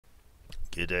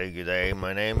Good day.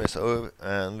 My name is Ove,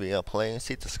 and we are playing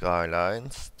Cities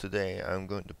Skylines. Today, I'm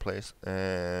going to place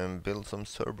and build some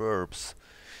suburbs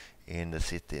in the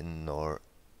city Norrburg.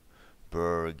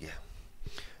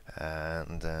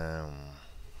 And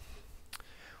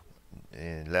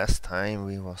last time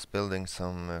we was building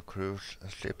some cruise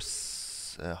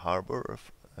ships, harbor,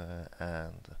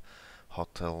 and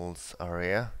hotels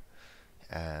area.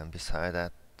 And beside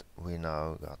that, we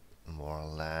now got more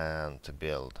land to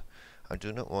build. I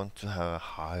do not want to have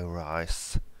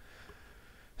high-rise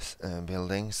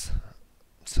buildings,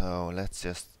 so let's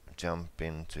just jump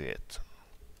into it.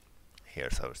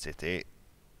 Here's our city.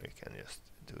 We can just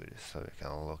do this so we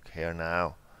can look here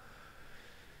now.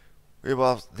 We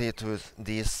bought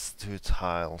these two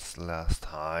tiles last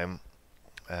time.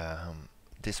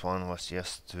 This one was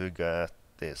just to get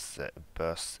this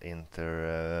bus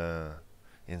intercity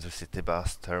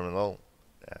bus terminal.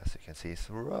 As you can see, it's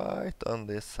right on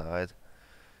this side.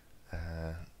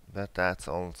 But that's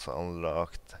also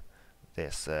unlocked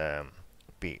this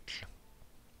beach.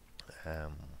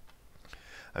 Um,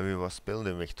 and we was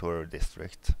building Victoria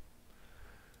district.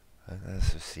 And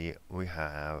as you see, we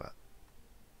have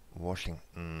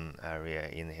Washington area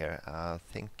in here. I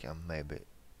think I maybe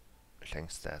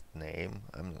changed that name.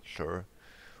 I'm not sure.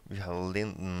 We have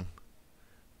Linden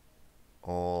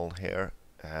all here,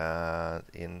 and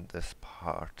in this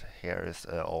part here is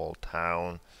Old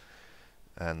Town,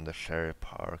 and the Sherry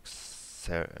Parks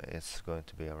is going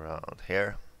to be around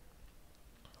here.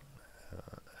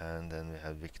 And then we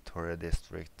have Victoria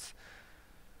District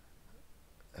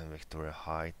and Victoria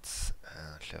Heights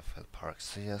and Sheffield Park.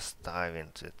 So just dive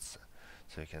into it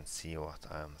so you can see what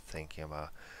I'm thinking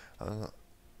about.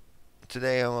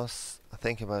 Today I was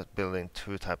thinking about building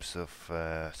two types of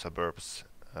suburbs.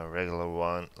 A regular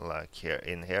one like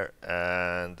in here,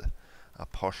 and a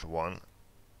posh one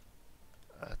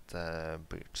at the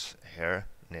beach here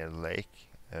near the lake,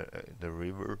 the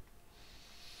river.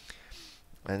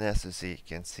 And as you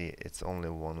can see, it's only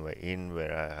one way in,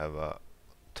 where I have a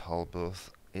toll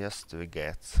booth just to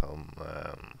get some,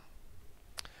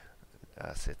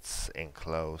 as it's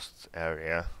enclosed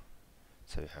area,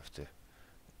 so you have to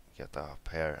get up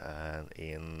here and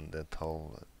in the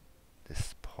toll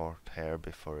this port here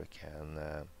before you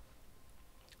can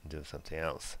do something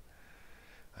else.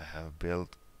 I have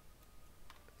built,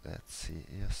 let's see,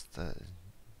 just a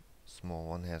small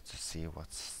one here to see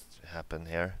what's happened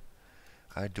here.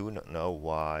 I do not know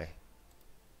why.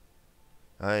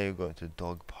 You're going to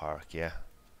dog park, yeah.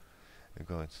 You're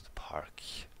going to the park.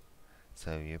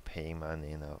 So you pay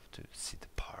money now to see the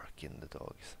park in the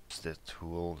dogs. It's the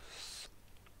tools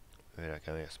where I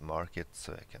can just mark it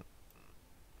so I can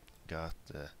got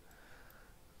the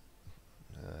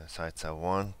sites I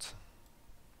want.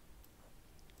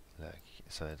 Like,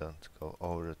 so I don't go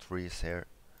over the trees here.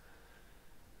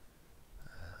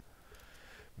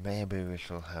 Maybe we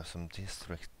should have some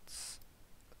districts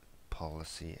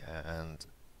policy, and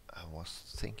I was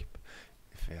thinking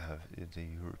if we have the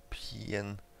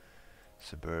European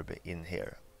suburb in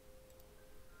here.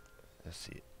 Let's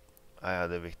see, I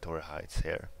have the Victoria Heights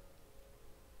here,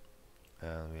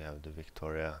 and we have the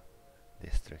Victoria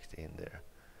district in there.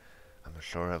 I'm not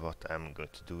sure what I'm going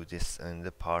to do this in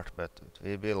the part, but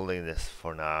we're building this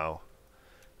for now.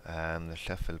 The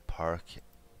Sheffield Park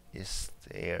is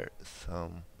there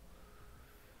some.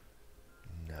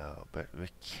 No, but we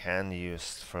can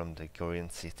use from the Green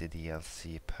City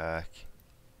DLC pack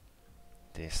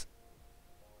this.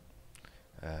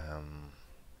 There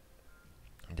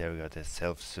we got the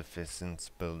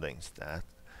self-sufficient buildings. That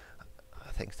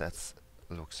I think that's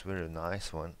looks very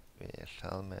nice one. We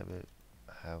shall maybe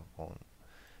have one.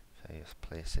 If I just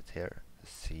place it here,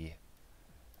 see.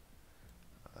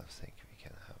 I think we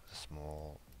can have the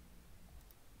small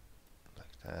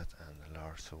like that and the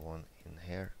larger one in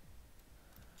here.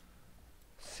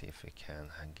 See if we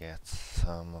can get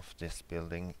some of this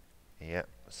building. Yeah,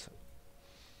 so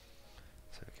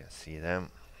we can see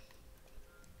them.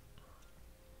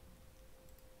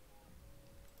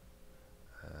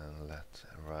 And let's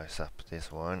rise up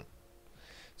this one.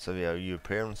 So we have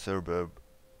European suburb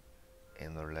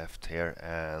in the left here,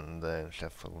 and in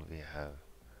Sheffield we have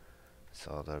this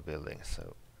other building.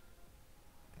 So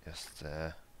just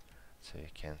so you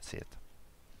can see it.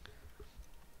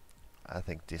 I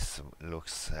think this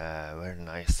looks very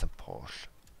nice and posh.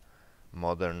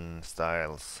 Modern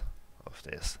styles of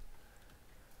this.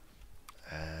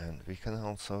 And we can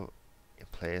also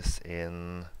place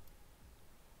in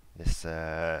this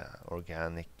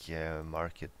organic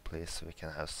marketplace. We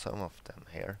can have some of them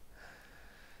here,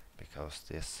 because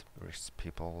this rich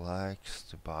people likes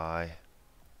to buy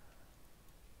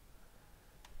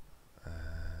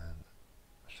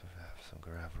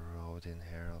road in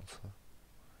here also.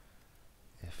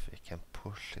 If we can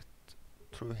push it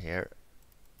through here,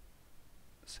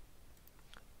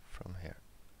 from here,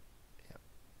 yeah,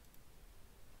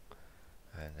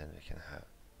 and then we can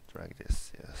drag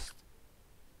this just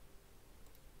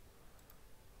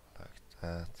like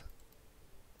that,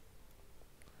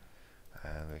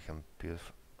 and we can build.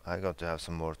 I'm going to have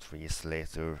some more trees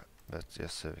later, but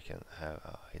just so we can have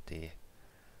an idea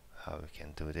how we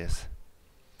can do this.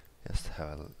 Just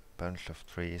have a bunch of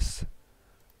trees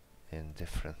in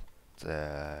different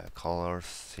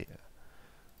colors,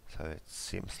 so it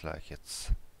seems like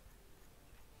it's.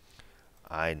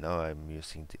 I know I'm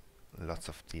using lots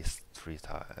of these tree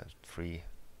types,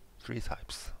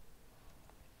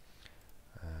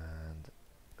 and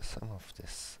some of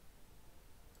this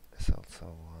is also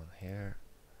on here,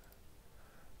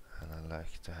 and I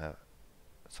like to have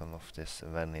some of this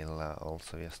vanilla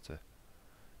also, just to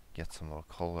get some more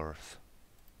colors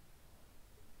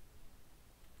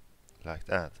like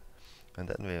that. And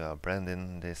then we are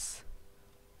blending this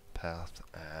path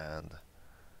and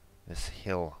this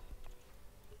hill.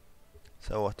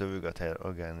 So what do we got here?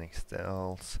 Organic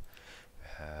stalls. We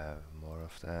have more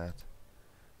of that.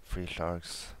 Free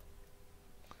sharks.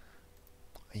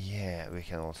 Yeah, we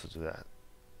can also do that.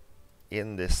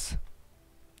 In this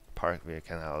park we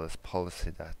can have this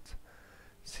policy that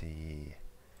see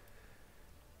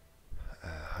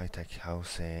high-tech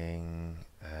housing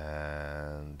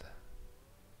and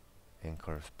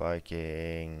encourage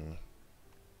biking,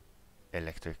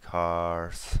 electric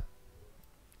cars.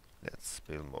 Let's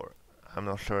build more. I'm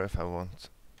not sure if I want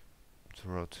the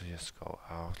road to just go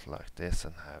out like this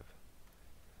and have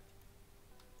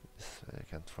this. I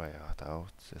can try it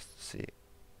out just to see.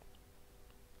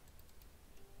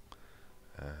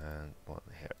 And one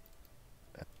here.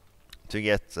 To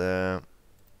get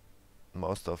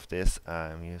most of this,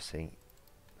 I'm using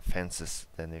fences.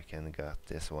 Then you can get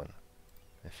this one,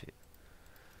 if you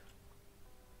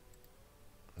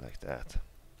like that.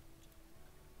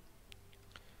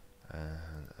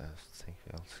 And I think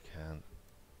we also can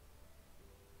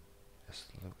just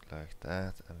look like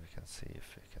that, and we can see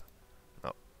if we can.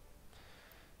 No.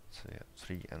 So we have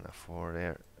 3 and a 4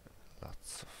 there.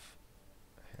 Lots of.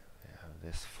 Here we have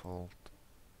this fold.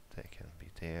 They can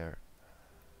be there.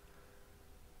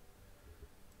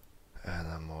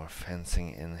 And more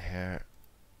fencing in here,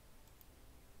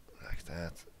 like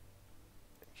that.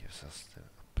 It gives us the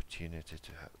opportunity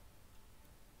to have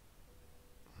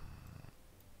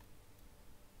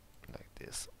like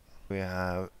this. We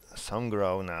have some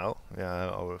grow now. We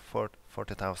have over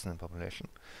 40,000 in population,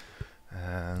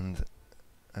 and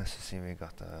as you see, we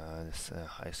got this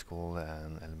high school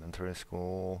and elementary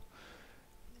school.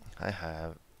 I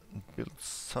have built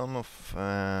some of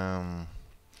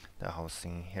the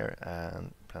housing here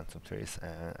and plant some trees,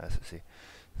 and as you see,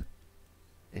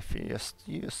 if you just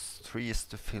use trees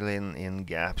to fill in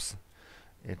gaps,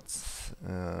 it's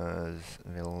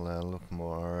will look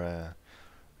more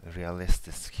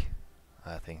realistic,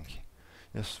 I think.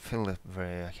 Just fill it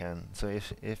where you can. So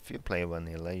if you play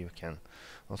vanilla, you can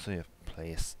also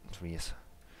place trees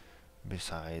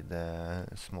beside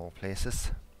small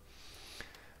places.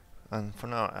 And for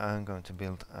now, I'm going to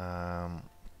build a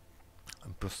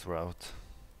bus route.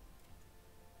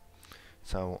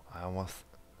 So I was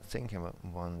thinking about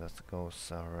one that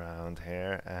goes around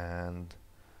here and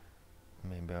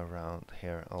maybe around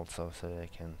here also, so they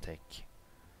can take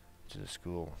to the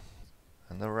school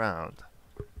and around.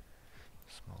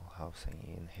 Small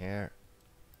housing in here,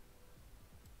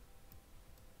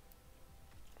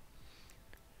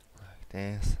 like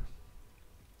this.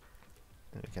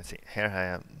 And you can see here I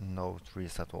have no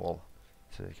trees at all,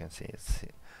 so you can see it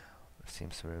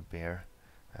seems very bare.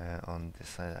 On this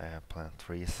side I have plant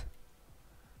trees,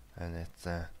 and it's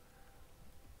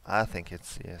I think it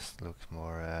just looks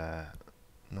more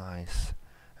nice.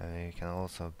 And you can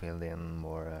also build in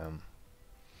more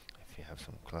if you have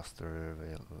some cluster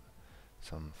with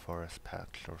some forest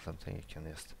patch or something, you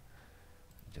can just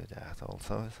do that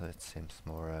also, so it seems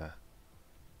more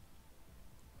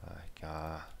like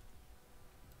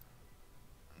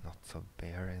not so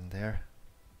bare in there.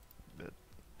 But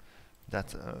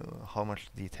that's how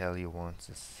much detail you want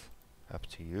is up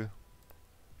to you.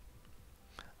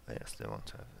 I just don't want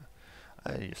to have,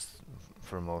 I use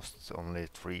for most only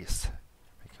trees,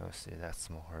 because see,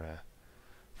 that's more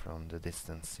from the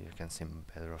distance you can see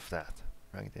better of that.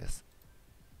 Like this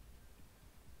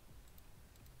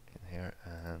in here,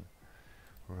 and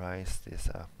rise this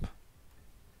up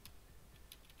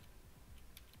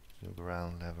to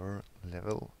ground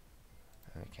level,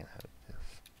 and we can have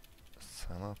this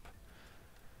sum up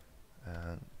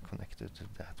and connect it to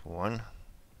that one.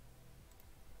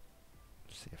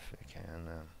 see if we can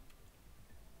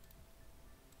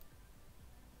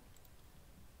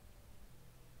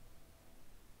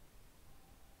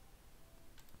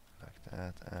like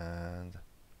that, and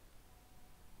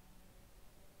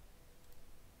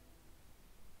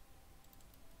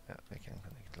yeah, we can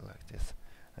connect it like this.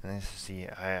 And as you see,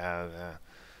 I have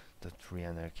the tree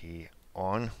anarchy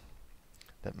on.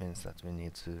 That means that we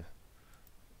need to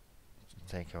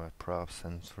take our props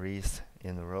and trees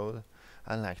in the road.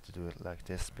 I like to do it like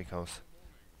this because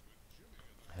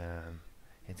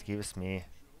it gives me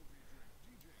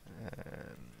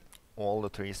all the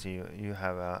trees. You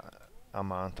have a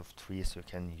amount of trees you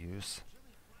can use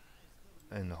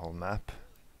in the whole map.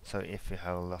 So if you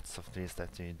have lots of trees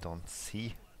that you don't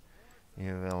see,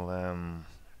 you will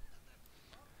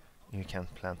you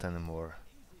can't plant anymore,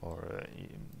 or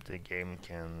the game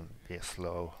can be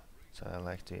slow. So I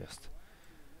like to just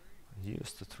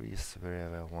use the trees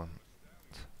wherever I want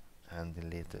and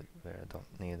delete it where I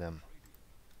don't need them.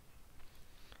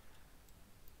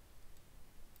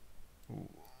 Ooh.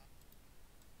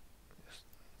 Just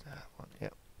that one,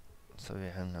 yep. So we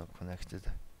have now connected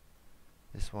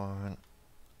this one,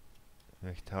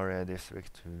 Victoria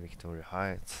District to Victoria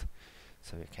Heights.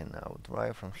 So we can now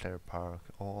drive from Clare Park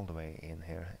all the way in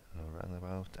here in a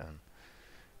roundabout and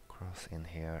cross in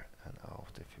here and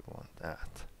out if you want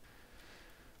that.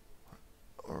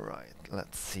 Alright,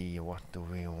 let's see, what do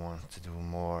we want to do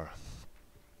more?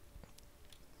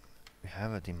 We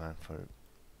have a demand for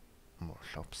more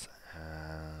shops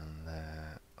and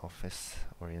office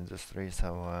or industry,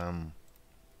 so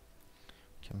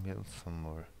we can build some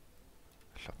more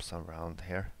shops around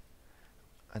here.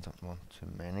 I don't want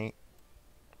too many.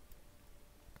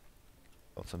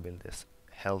 Also build this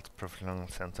health professional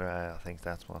center. I think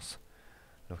that was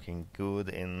looking good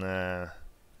in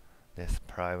this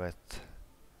private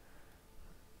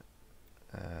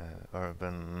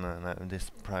this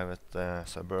private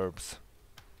suburbs.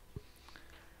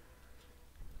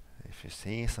 If you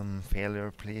see some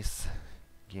failure, please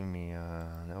give me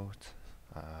a note.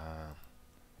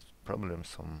 Probably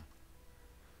some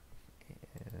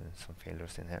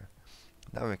failures in here.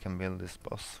 Now we can build this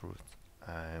bus route.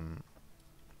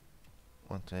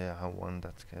 Want to have one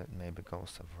that maybe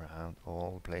goes around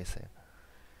all places.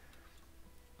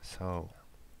 So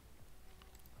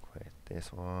create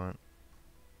this one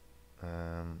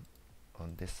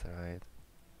on this side,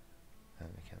 and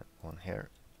we can have one here,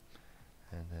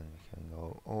 and then we can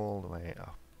go all the way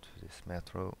up to this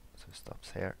metro. So it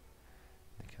stops here,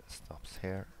 it can stops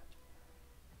here,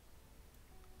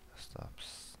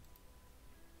 stops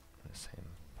at the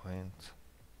same point,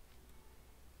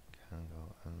 can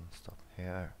go and stop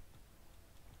here,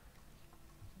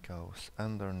 goes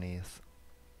underneath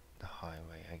the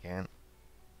highway again,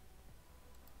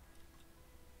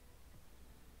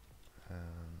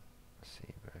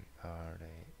 see where are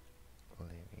they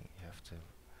living. You have to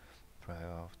drive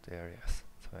out there, yes.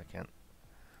 So I can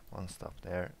one stop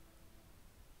there,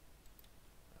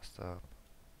 a stop,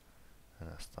 and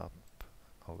a stop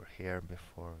over here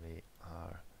before we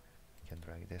can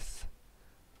drag this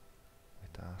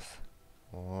with us.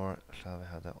 Or shall we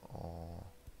have the all?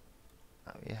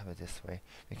 We have it this way.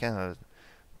 We can have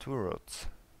two routes,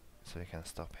 so we can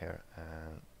stop here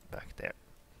and back there,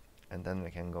 and then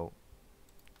we can go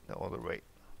the other way.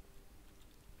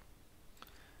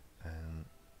 And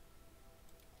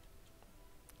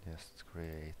just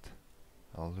create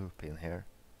a loop in here.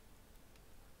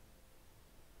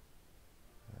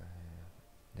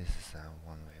 This is a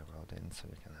one-way road in, so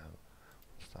we can have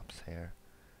stops here,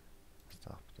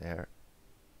 stop there,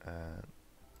 and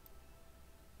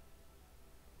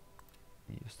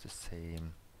use the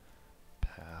same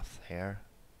path here.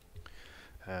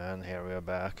 And here we are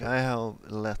back. I have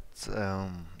let the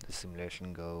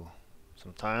simulation go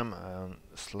some time and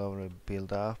slowly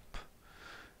build up.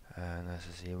 And as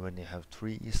you see, when you have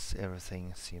trees,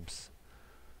 everything seems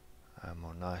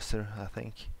more nicer, I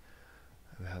think.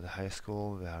 We have the high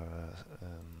school, we have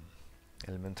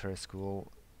elementary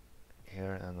school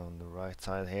here, and on the right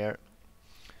side here,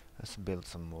 let's build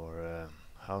some more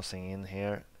housing in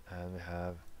here. And we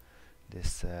have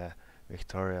this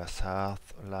Victoria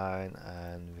South line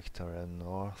and Victoria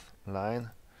North line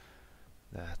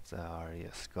that are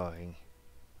just going,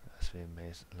 as we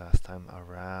made last time,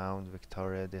 around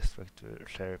Victoria District to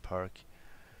Sherry Park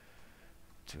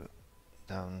to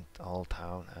down Old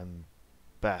Town and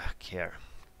back here.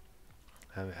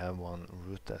 And we have one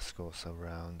route that goes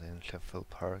around in Sheffield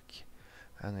Park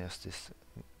and just this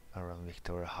around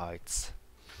Victoria Heights,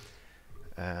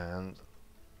 and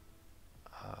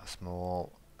a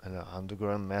small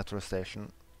underground metro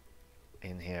station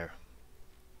in here.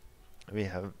 we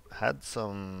have had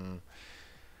some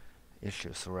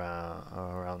issues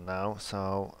around now.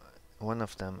 So one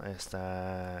of them is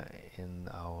in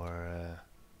our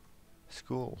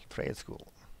school, trade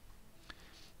school.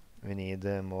 We need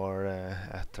more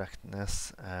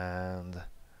attractiveness and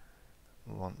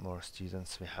want more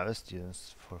students. We have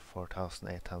students for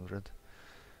 4,800,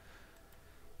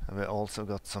 and we also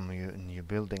got some new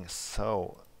buildings.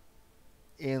 So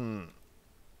in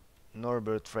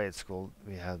Norrburg Trade School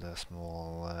we had a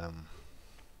small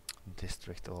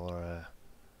district or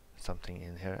something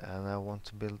in here, and I want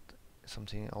to build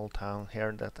something in Old Town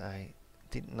here that I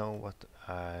didn't know what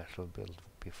I should build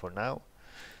before now.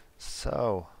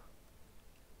 So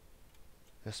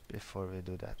just before we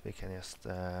do that, we can just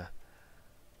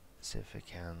see if we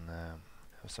can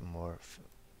have some more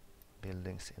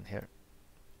buildings in here.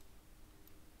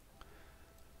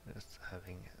 Just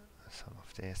having some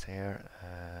of this here,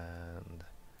 and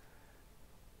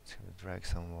so we drag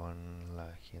someone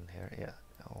like in here. Yeah,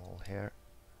 all here.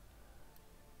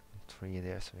 3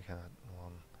 there, so we can have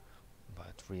 1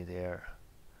 by 3 there.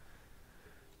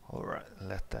 Alright,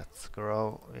 let that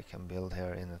grow. We can build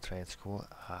here in the trade school.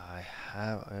 I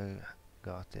have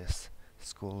got this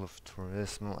School of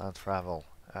Tourism and Travel.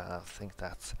 I think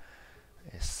that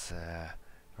is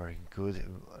very good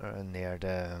near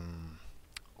the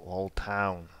old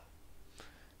town.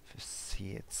 If you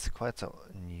see, it's quite a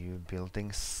new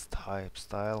buildings type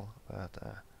style, but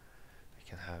we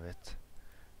can have it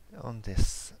on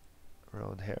this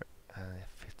road here, and it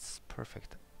fits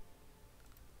perfect.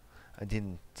 I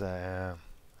didn't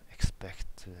expect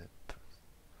to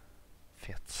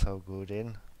fit so good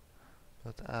in,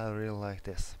 but I really like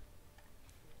this.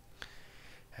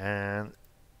 And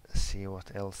see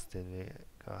what else did we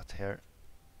got here.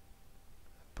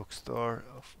 Bookstore,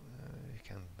 we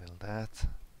can build that.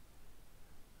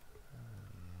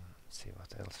 See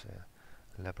what else.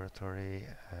 Laboratory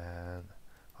and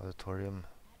auditorium.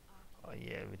 Oh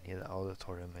yeah, we need an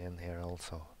auditorium in here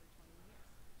also.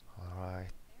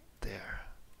 Alright, there.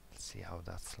 Let's see how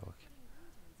that's look.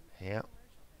 Yeah.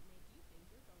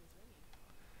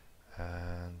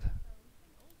 And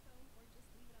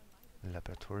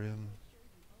laboratorium.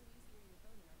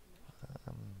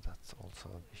 That's also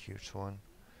a huge one.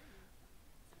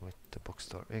 With the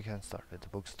bookstore, we can start with the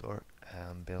bookstore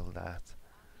and build that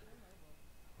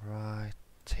right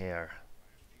here,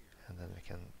 and then we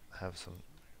can have some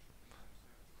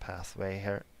pathway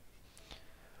here.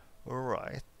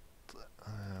 Alright,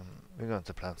 we're going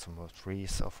to plant some more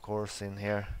trees, of course, in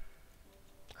here.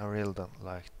 I really don't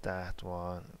like that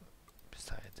one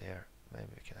beside there. Maybe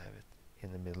we can have it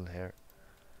in the middle here.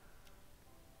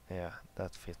 Yeah,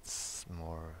 that fits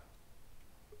more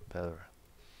better.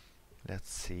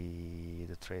 Let's see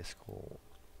the trade school.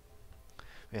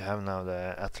 We have now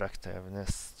the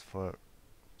attractiveness for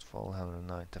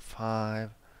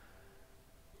 1295.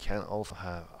 Can also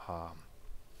have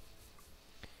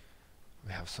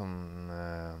we have some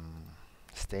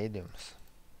stadiums,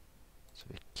 so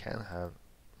we can have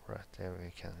right there.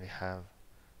 We have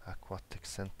aquatic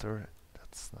center.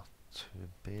 That's not too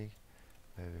big.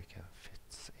 Maybe we can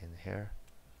fit in here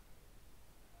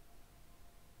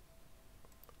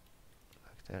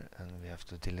like there, and we have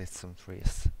to delete some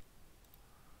trees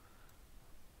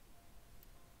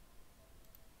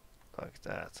like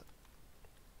that.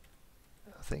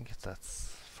 I think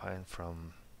that's fine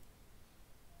from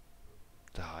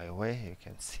the highway. You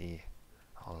can see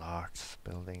a large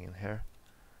building in here,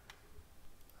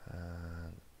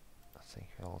 and I think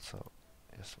we also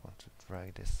just want to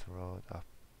drag this road up,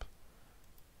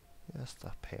 just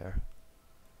up here.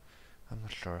 I'm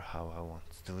not sure how I want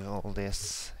to do all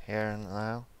this here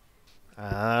now.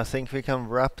 I think we can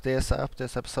wrap this up,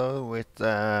 this episode, with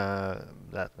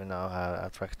that we now have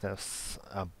attractiveness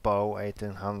above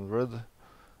 1800.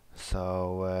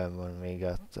 So when we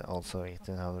got also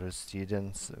 1800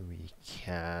 students, we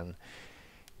can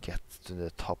get to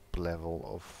the top level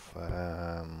of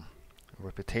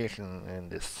reputation in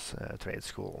this trade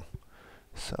school.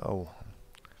 So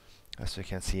as you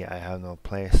can see, I have no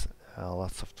place.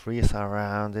 Lots of trees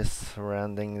around this,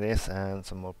 surrounding this, and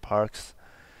some more parks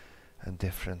and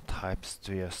different types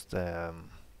to just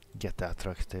get the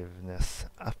attractiveness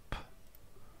up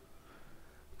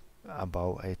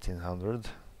above 1800.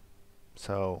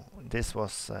 So this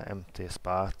was an empty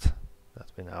spot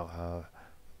that we now have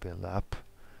built up.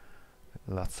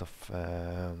 Lots of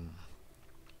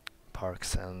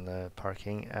parks and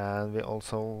parking, and we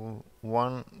also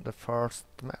won the first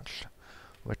match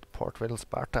with Portville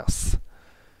Spartas.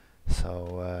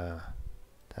 So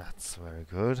that's very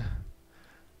good.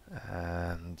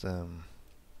 And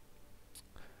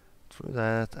through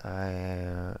that,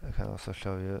 I can also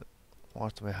show you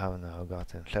what we have now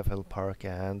got in Sheffield Park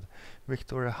and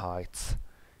Victoria Heights.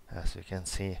 As you can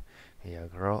see, we are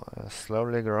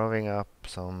slowly growing up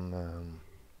some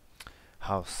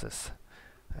houses,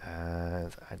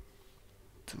 and I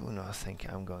do not think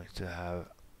I'm going to have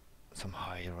some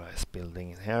high-rise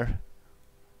building in here.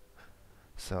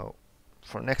 So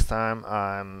for next time,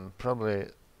 I'm probably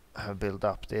have built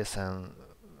up this and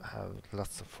have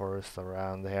lots of forest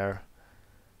around here.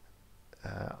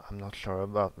 I'm not sure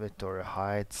about Victoria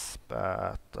Heights,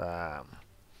 but that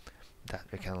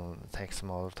we can take some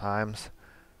other times.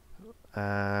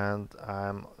 And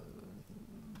I'm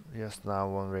just now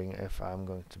wondering if I'm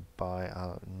going to buy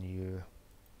a new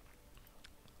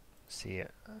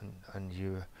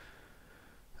new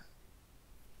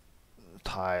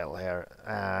tile here,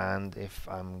 and if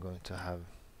I'm going to have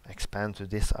expand to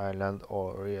this island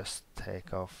or just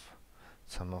take off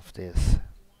some of this.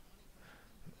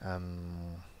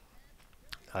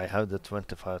 I have the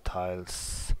 25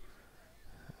 tiles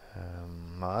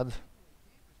mod,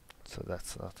 so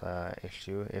that's not an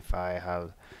issue. If I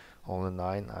have only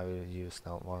 9, I will use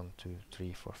now 1, 2,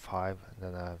 3, 4, 5, and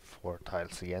then I have 4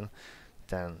 tiles again.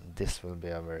 Then this will be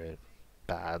a very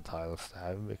bad tiles to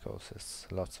have because it's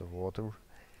lots of water.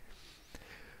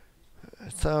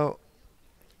 So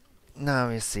now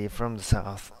we see from the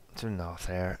south to north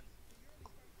here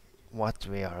what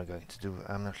we are going to do.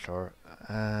 I'm not sure,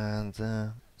 and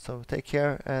so take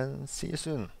care and see you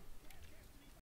soon.